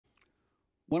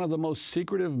One of the most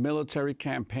secretive military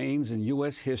campaigns in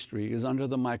U.S. history is under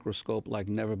the microscope like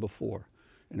never before.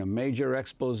 In a major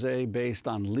expose based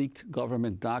on leaked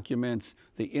government documents,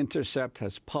 The Intercept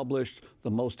has published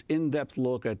the most in-depth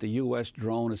look at the U.S.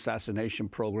 drone assassination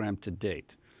program to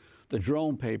date. The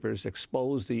drone papers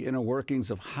expose the inner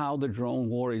workings of how the drone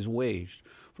war is waged,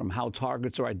 from how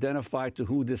targets are identified to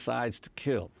who decides to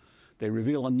kill. They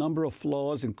reveal a number of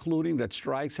flaws, including that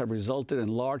strikes have resulted in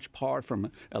large part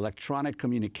from electronic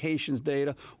communications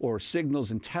data or signals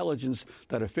intelligence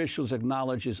that officials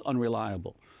acknowledge is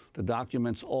unreliable. The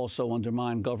documents also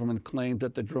undermine government claims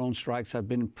that the drone strikes have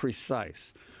been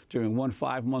precise. During one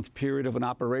 5-month period of an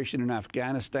operation in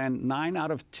Afghanistan, 9 out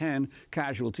of 10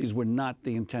 casualties were not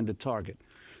the intended target.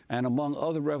 And among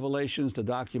other revelations, the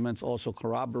documents also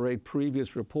corroborate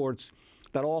previous reports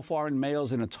that all foreign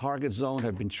males in a target zone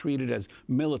have been treated as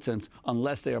militants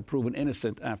unless they are proven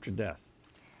innocent after death.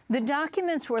 The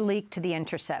documents were leaked to The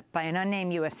Intercept by an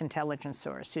unnamed U.S. intelligence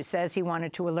source who says he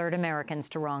wanted to alert Americans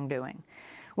to wrongdoing.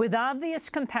 With obvious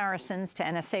comparisons to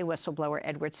NSA whistleblower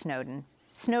Edward Snowden,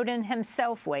 Snowden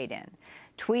himself weighed in,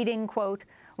 tweeting, quote,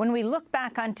 "When we look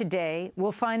back on today,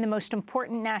 we'll find the most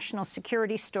important national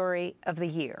security story of the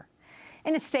year."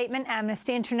 In a statement,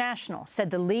 Amnesty International said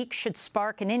the leak should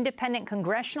spark an independent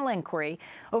congressional inquiry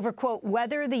over, quote,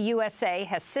 whether the USA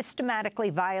has systematically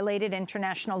violated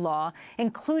international law,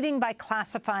 including by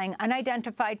classifying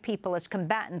unidentified people as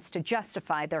combatants to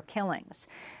justify their killings.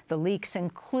 The leaks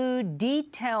include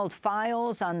detailed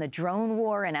files on the drone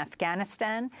war in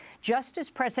Afghanistan, just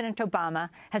as President Obama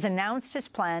has announced his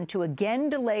plan to again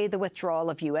delay the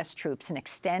withdrawal of U.S. troops and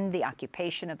extend the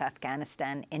occupation of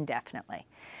Afghanistan indefinitely.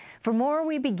 For more,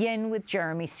 we begin with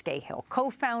Jeremy Scahill,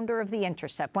 co-founder of The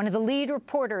Intercept, one of the lead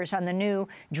reporters on the new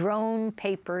Drone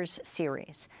Papers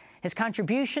series. His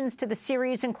contributions to the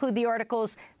series include the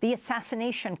articles The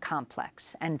Assassination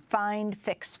Complex and Find,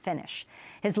 Fix, Finish.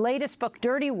 His latest book,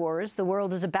 Dirty Wars, The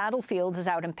World is a Battlefield, is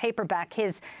out in paperback.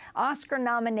 His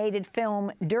Oscar-nominated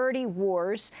film, Dirty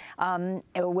Wars,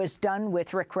 was done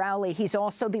with Rick Rowley. He's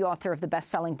also the author of the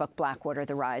best-selling book, Blackwater,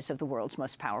 The Rise of the World's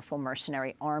Most Powerful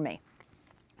Mercenary Army.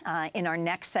 In our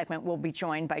next segment, we'll be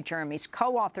joined by Jeremy's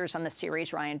co-authors on the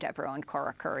series, Ryan Devereaux and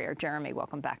Cora Currier. Jeremy,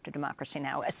 welcome back to Democracy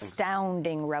Now!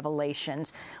 Astounding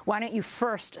revelations. Why don't you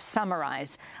first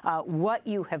summarize what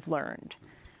you have learned?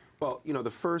 Well, you know, the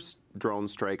first drone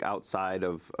strike outside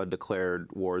of a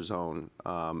declared war zone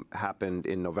happened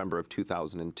in November of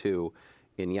 2002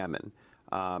 in Yemen.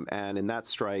 And in that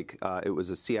strike, it was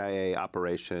a CIA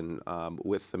operation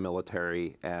with the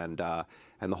military, and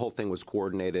the whole thing was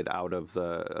coordinated out of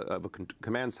a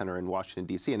command center in Washington,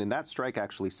 D.C. And in that strike,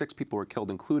 actually, 6 people were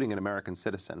killed, including an American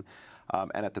citizen.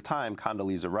 And at the time,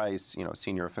 Condoleezza Rice, you know, a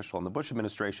senior official in the Bush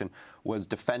administration, was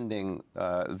defending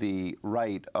the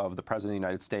right of the President of the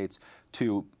United States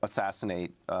to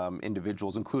assassinate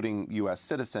individuals, including U.S.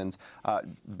 citizens,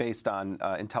 based on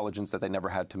intelligence that they never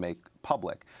had to make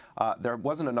public. There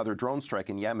wasn't another drone strike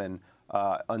in Yemen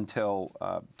until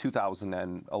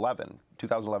 2011.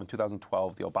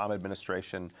 2012, the Obama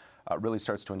administration really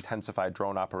starts to intensify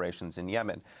drone operations in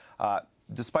Yemen.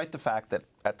 Despite the fact that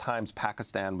at times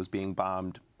Pakistan was being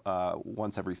bombed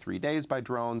once every 3 days by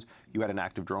drones, you had an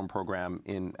active drone program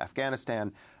in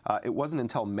Afghanistan. It wasn't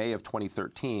until May of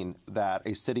 2013 that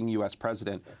a sitting U.S.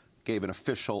 president gave an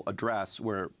official address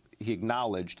where he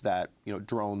acknowledged that, you know,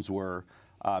 drones were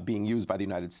being used by the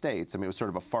United States. I mean, it was sort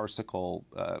of a farcical,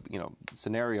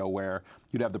 scenario where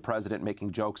you'd have the president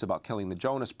making jokes about killing the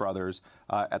Jonas brothers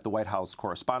at the White House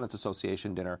Correspondents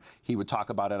Association dinner. He would talk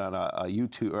about it on a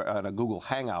YouTube or on a Google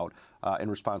Hangout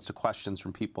in response to questions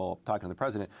from people talking to the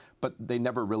president. But they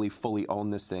never really fully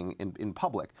owned this thing in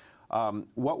public.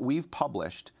 What we've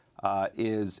published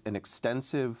is an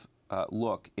extensive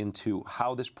look into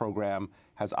how this program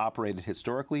has operated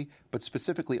historically, but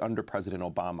specifically under President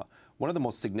Obama. One of the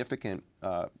most significant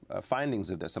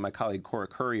findings of this, and my colleague Cora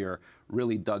Currier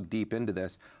really dug deep into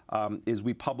this, is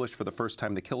we published for the first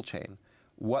time the kill chain,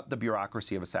 what the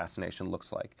bureaucracy of assassination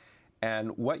looks like.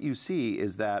 And what you see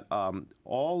is that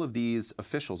all of these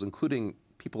officials, including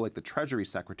people like the Treasury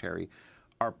Secretary,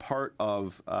 are part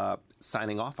of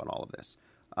signing off on all of this,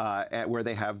 where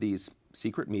they have these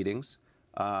secret meetings,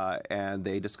 and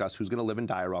they discuss who's going to live and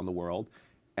die around the world.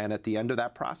 And at the end of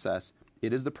that process,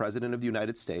 it is the President of the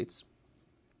United States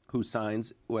who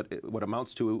signs what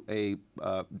amounts to a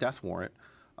death warrant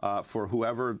for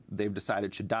whoever they've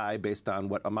decided should die based on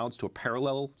what amounts to a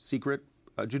parallel secret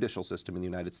judicial system in the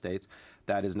United States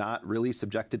that is not really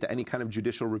subjected to any kind of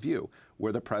judicial review,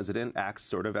 where the president acts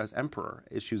sort of as emperor,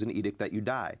 issues an edict that you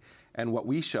die. And what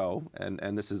we show,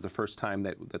 and this is the first time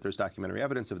that there's documentary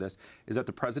evidence of this, is that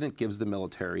the president gives the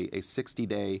military a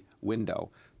 60-day window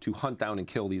to hunt down and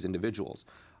kill these individuals.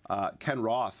 Ken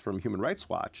Roth from Human Rights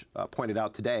Watch pointed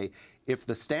out today, if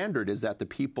the standard is that the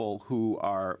people who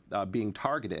are being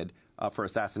targeted for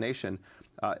assassination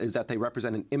is that they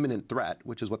represent an imminent threat,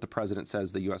 which is what the president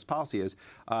says the U.S. policy is,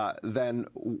 then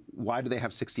why do they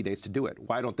have 60 days to do it?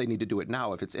 Why don't they need to do it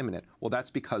now if it's imminent? Well,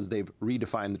 that's because they've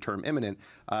redefined the term imminent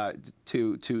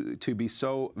to be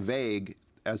so vague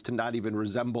as to not even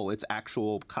resemble its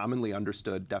actual commonly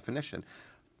understood definition.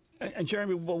 And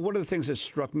Jeremy, well, one of the things that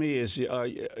struck me is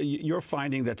you're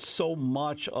finding that so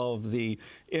much of the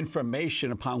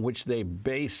information upon which they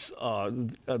base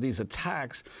these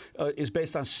attacks is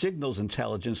based on signals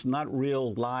intelligence, not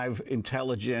real live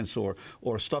intelligence or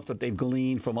stuff that they've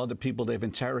gleaned from other people they've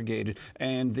interrogated,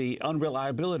 and the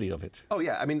unreliability of it. Oh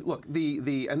yeah, I mean, look,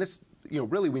 and this,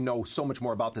 really we know so much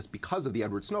more about this because of the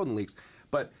Edward Snowden leaks,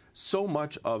 but so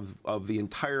much of the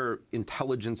entire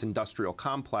intelligence industrial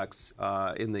complex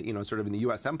in the sort of in the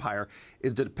U.S. empire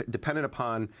is dependent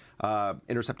upon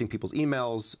intercepting people's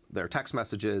emails, their text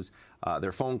messages,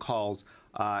 their phone calls,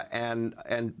 and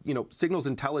signals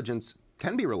intelligence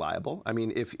can be reliable. I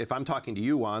mean, if I'm talking to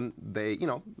you, Juan, they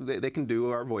can do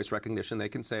our voice recognition. They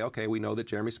can say, okay, we know that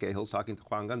Jeremy Scahill is talking to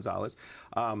Juan Gonzalez,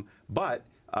 but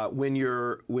when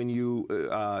you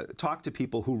talk to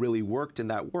people who really worked in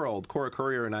that world, Cora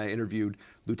Courier and I interviewed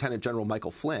Lieutenant General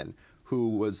Michael Flynn,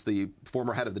 who was the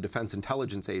former head of the Defense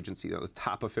Intelligence Agency, the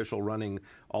top official running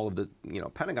all of the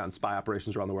Pentagon spy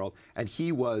operations around the world, and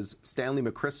he was Stanley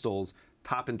McChrystal's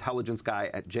top intelligence guy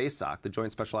at JSOC, the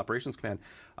Joint Special Operations Command.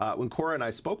 When Cora and I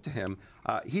spoke to him,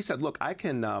 he said, "Look, I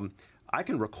can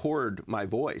record my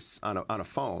voice on a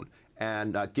phone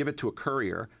and give it to a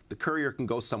courier. The courier can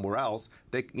go somewhere else.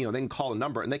 They can call a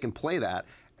number and they can play that,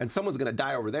 and someone's going to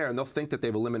die over there, and they'll think that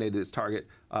they've eliminated this target,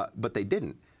 but they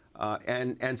didn't."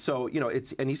 And so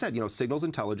and he said signals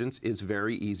intelligence is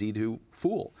very easy to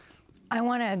fool. I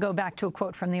want to go back to a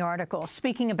quote from the article.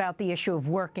 Speaking about the issue of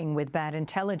working with bad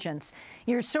intelligence,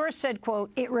 your source said, quote,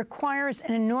 "It requires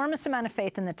an enormous amount of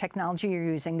faith in the technology you're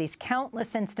using. These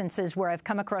countless instances where I've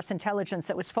come across intelligence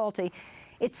that was faulty.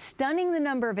 It's stunning the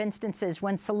number of instances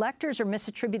when selectors are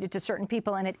misattributed to certain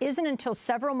people, and it isn't until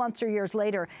several months or years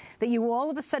later that you all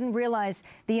of a sudden realize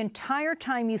the entire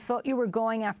time you thought you were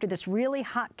going after this really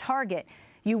hot target,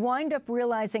 you wind up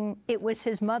realizing it was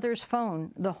his mother's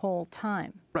phone the whole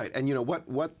time." Right, and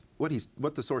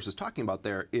what the source is talking about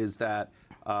there is that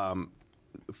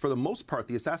for the most part,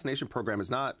 the assassination program is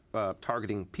not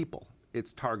targeting people.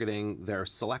 It's targeting their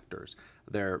selectors,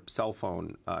 their cell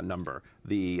phone number,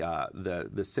 the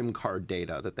SIM card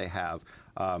data that they have,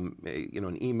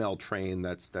 an email train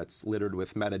that's littered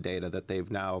with metadata that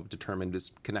they've now determined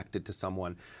is connected to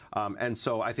someone. And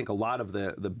so I think a lot of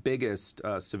the biggest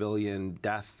civilian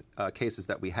death cases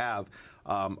that we have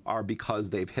are because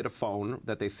they've hit a phone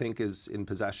that they think is in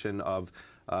possession of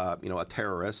a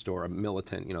terrorist or a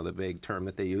militant, the vague term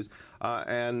that they use,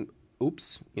 and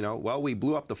oops, well, we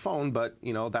blew up the phone, but,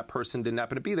 that person didn't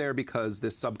happen to be there because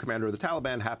this sub-commander of the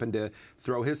Taliban happened to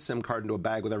throw his SIM card into a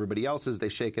bag with everybody else's. They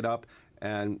shake it up,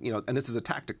 and, and this is a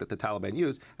tactic that the Taliban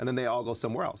use, and then they all go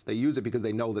somewhere else. They use it because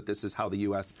they know that this is how the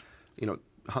U.S.,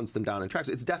 hunts them down and tracks.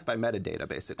 It's death by metadata,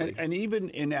 basically. And even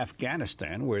in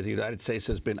Afghanistan, where the United States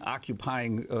has been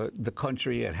occupying the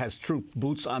country and has troop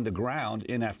boots on the ground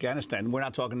in Afghanistan, we're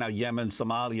not talking now Yemen,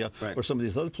 Somalia, right, or some of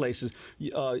these other places,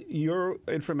 your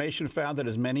information found that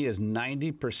as many as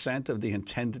 90% of the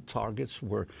intended targets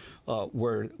were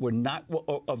not,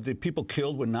 of the people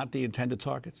killed were not the intended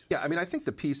targets? Yeah, I mean, I think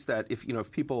the piece that if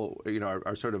people,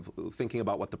 are sort of thinking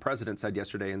about what the president said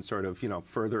yesterday and sort of,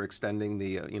 further extending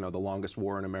the, the longest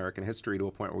war in American history to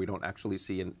a point where we don't actually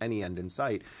see any end in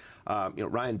sight.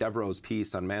 Ryan Devereaux's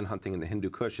piece on manhunting in the Hindu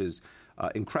Kush is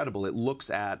incredible. It looks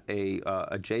at a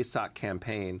JSOC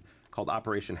campaign called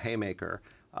Operation Haymaker.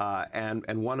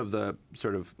 And one of the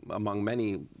sort of, among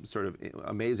many sort of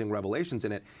amazing revelations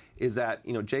in it, is that,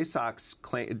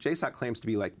 JSOC claims to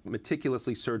be like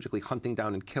meticulously, surgically hunting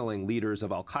down and killing leaders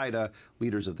of al-Qaeda,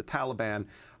 leaders of the Taliban,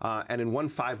 and in one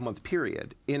 5-month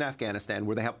period in Afghanistan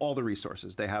where they have all the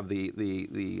resources. They have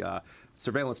the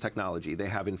surveillance technology, they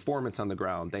have informants on the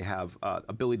ground, they have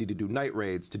ability to do night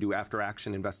raids, to do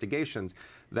after-action investigations,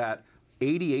 that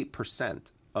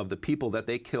 88% of the people that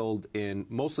they killed in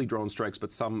mostly drone strikes,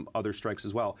 but some other strikes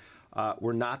as well,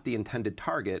 were not the intended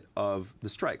target of the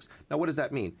strikes. Now, what does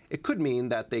that mean? It could mean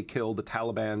that they killed the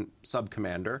Taliban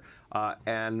sub-commander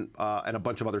and a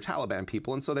bunch of other Taliban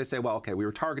people. And so they say, well, okay, we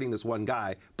were targeting this one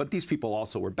guy, but these people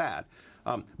also were bad.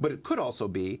 But it could also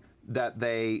be that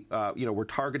they were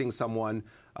targeting someone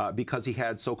because he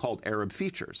had so-called Arab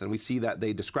features. And we see that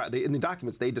in the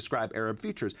documents, they describe Arab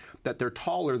features, that they're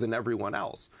taller than everyone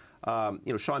else.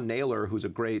 Sean Naylor, who's a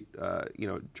great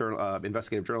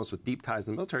investigative journalist with deep ties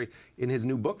in the military, in his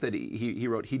new book that he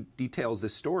wrote, he details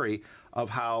this story of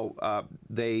how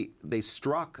they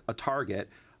struck a target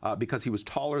because he was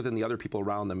taller than the other people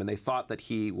around them, and they thought that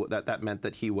that meant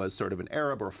that he was sort of an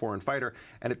Arab or a foreign fighter,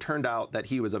 and it turned out that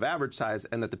he was of average size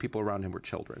and that the people around him were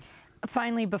children.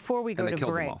 Finally, before we go to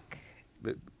break, them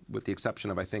all, with the exception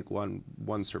of, I think,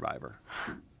 one survivor.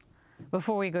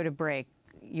 Before we go to break,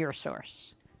 your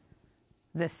source,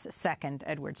 this second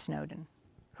Edward Snowden,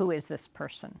 who is this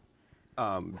person?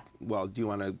 Well, do you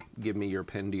want to give me your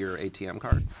PIN to your ATM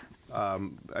card?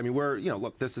 I mean,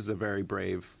 look, this is a very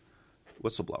brave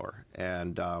whistleblower,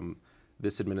 and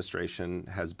this administration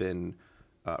has been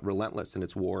relentless in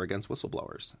its war against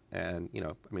whistleblowers. And,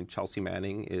 Chelsea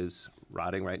Manning is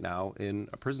rotting right now in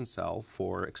a prison cell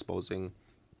for exposing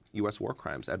U.S. war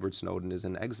crimes. Edward Snowden is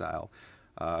in exile.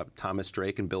 Thomas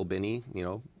Drake and Bill Binney,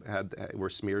 were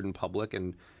smeared in public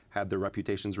and had their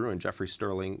reputations ruined. Jeffrey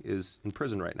Sterling is in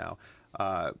prison right now.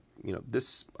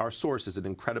 Our source is an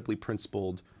incredibly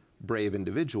principled, brave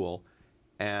individual,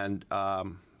 and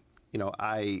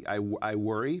I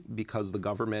worry because the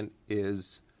government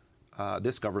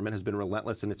this government has been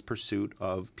relentless in its pursuit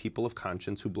of people of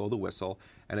conscience who blow the whistle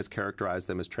and has characterized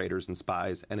them as traitors and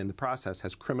spies, and in the process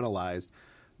has criminalized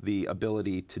the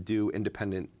ability to do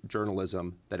independent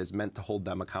journalism that is meant to hold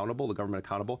them accountable, the government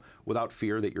accountable, without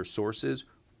fear that your sources,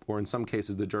 or in some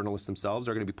cases the journalists themselves,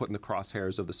 are going to be put in the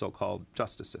crosshairs of the so-called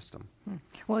justice system.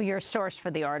 Well, your source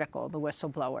for the article, the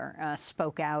whistleblower,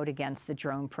 spoke out against the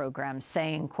drone program,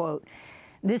 saying, quote,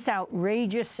 "This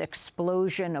outrageous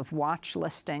explosion of watch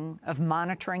listing, of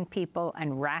monitoring people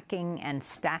and racking and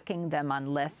stacking them on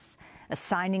lists,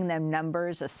 assigning them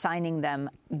numbers, assigning them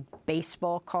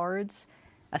baseball cards,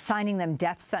 assigning them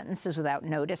death sentences without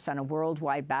notice on a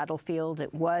worldwide battlefield,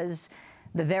 it was,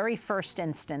 the very first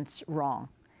instance, wrong.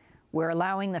 We're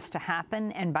allowing this to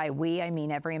happen, and by we, I mean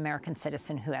every American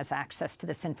citizen who has access to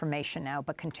this information now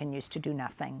but continues to do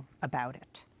nothing about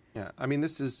it." Yeah, I mean,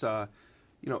 this is, the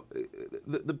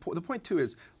point, too,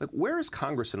 is, like, where is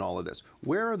Congress in all of this?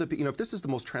 Where are if this is the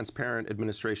most transparent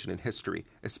administration in history,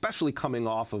 especially coming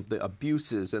off of the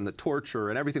abuses and the torture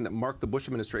and everything that marked the Bush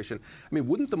administration, I mean,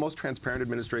 wouldn't the most transparent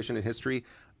administration in history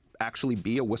actually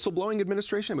be a whistleblowing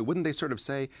administration? I mean, wouldn't they sort of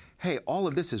say, hey, all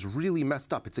of this is really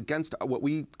messed up. It's against what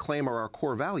we claim are our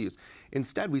core values.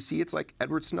 Instead, we see it's like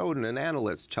Edward Snowden, an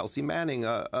analyst, Chelsea Manning,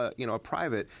 a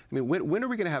private. I mean, when are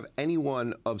we going to have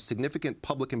anyone of significant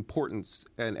public importance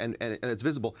and it's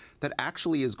visible that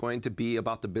actually is going to be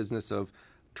about the business of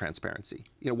transparency?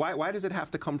 Why does it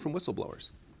have to come from whistleblowers?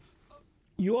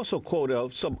 You also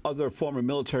quote some other former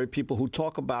military people who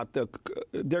talk about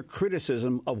their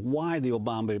criticism of why the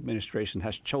Obama administration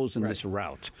has chosen this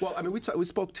route. Well, I mean, we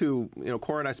spoke to,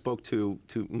 Cora and I spoke to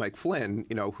Mike Flynn,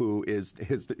 who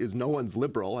is no one's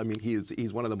liberal. I mean,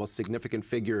 he's one of the most significant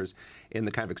figures in the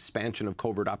kind of expansion of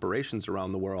covert operations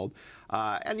around the world.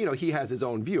 And, he has his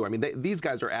own view. I mean, these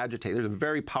guys are agitated. There's a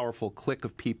very powerful clique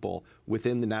of people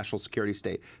within the national security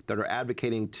state that are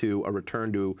advocating to a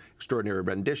return to extraordinary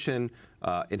rendition,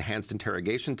 enhanced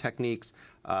interrogation techniques,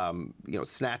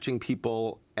 snatching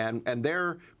people. And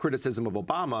their criticism of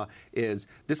Obama is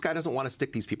this guy doesn't want to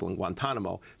stick these people in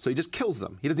Guantanamo, so he just kills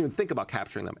them. He doesn't even think about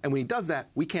capturing them. And when he does that,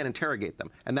 we can't interrogate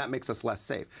them, and that makes us less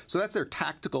safe. So that's their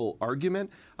tactical argument.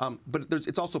 But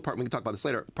it's also we can talk about this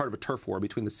later, part of a turf war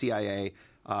between the CIA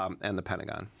and the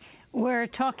Pentagon. We're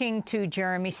talking to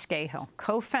Jeremy Scahill,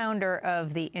 co-founder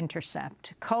of The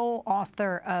Intercept,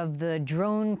 co-author of the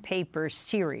Drone Papers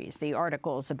series, the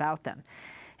articles about them.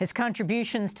 His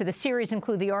contributions to the series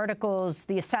include the articles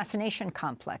The Assassination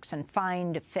Complex and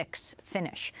Find, Fix,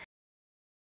 Finish.